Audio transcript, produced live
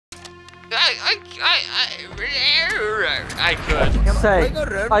I could. Say,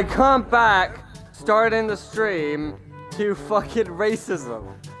 I come back, starting the stream to fucking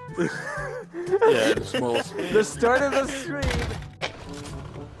racism. Yeah, the small. The start of the stream.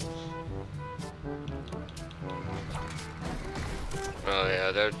 Oh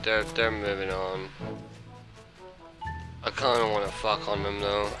yeah, they're moving on. I kinda wanna fuck on them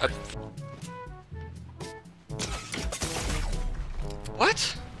though.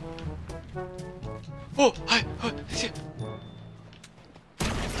 What? Oh,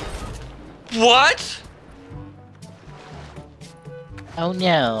 what? Oh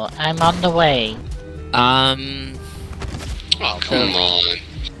no, I'm on the way. Oh, come on.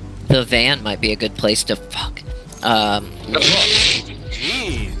 The van might be a good place to fuck.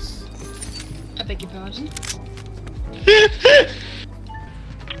 Jeez. I beg your pardon?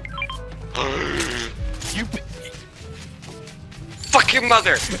 You fuck your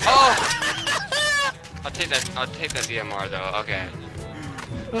mother! Oh! I'll take that DMR though, okay.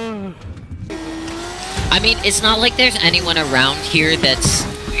 I mean, it's not like there's anyone around here that's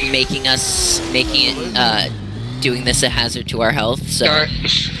making it, doing this a hazard to our health, so...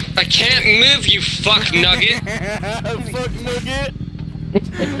 I can't move, you fuck nugget! Fuck nugget!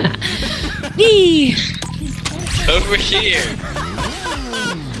 Over here!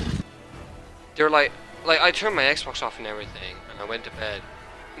 They're like, I turned my Xbox off and everything, and I went to bed.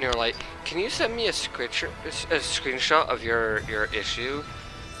 And they were like, can you send me a screenshot of your issue?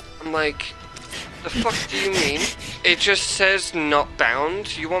 I'm like, the fuck do you mean? It just says not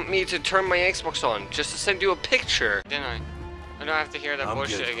bound. You want me to turn my Xbox on just to send you a picture? Didn't I? I don't have to hear that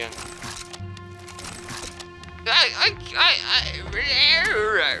bullshit again.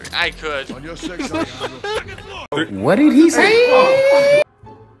 I could. On your 6 side. What did he say?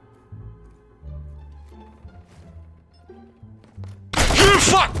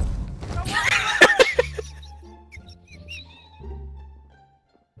 Fuck!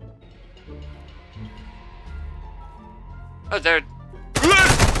 Oh, they're...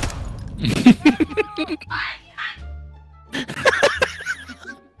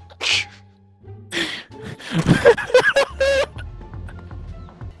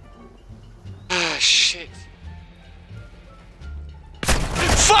 Ah, shit.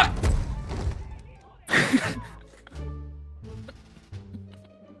 Fuck!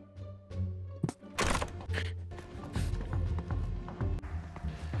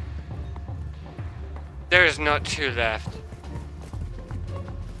 There's not 2 left.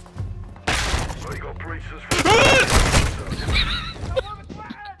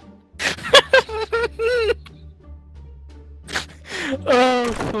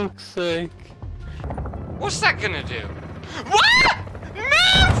 Oh, fuck's sake. What's that gonna do? What?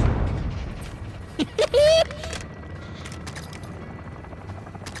 Move!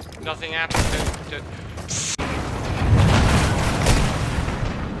 Nothing happened to...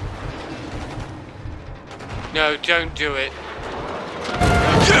 No, don't do it.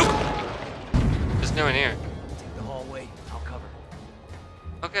 There's no one here. The hallway, I'll cover.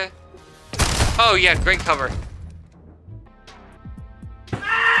 Okay. Oh yeah, great cover.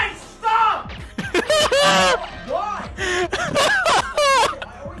 Hey, stop! Why? I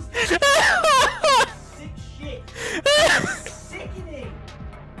always think sick shit. It's sickening.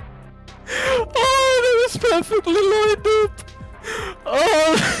 Oh, that was perfectly lined up.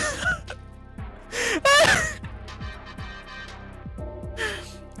 Oh.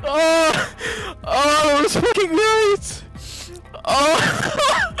 Oh, that was fucking right!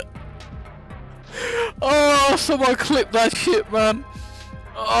 Oh! Oh, someone clip that shit, man!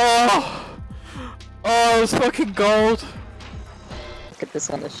 Oh! Oh, it was fucking gold! Look at this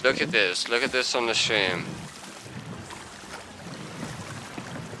on the stream. Look at this on the stream.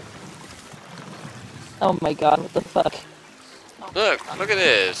 Oh my god, what the fuck? Look at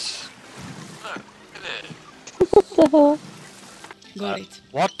this. Look at it. What the hell? Got it.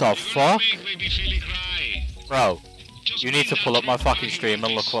 What the fuck? Bro, you need to pull up my fucking stream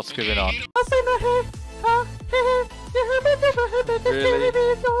and look what's going on. Really?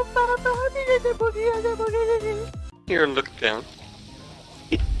 Here, look down.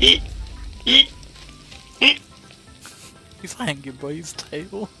 He's hanging by his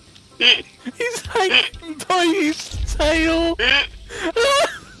tail. He's hanging by his tail.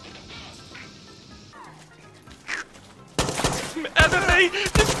 Emily,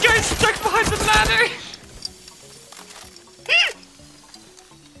 this guy's stuck behind the ladder.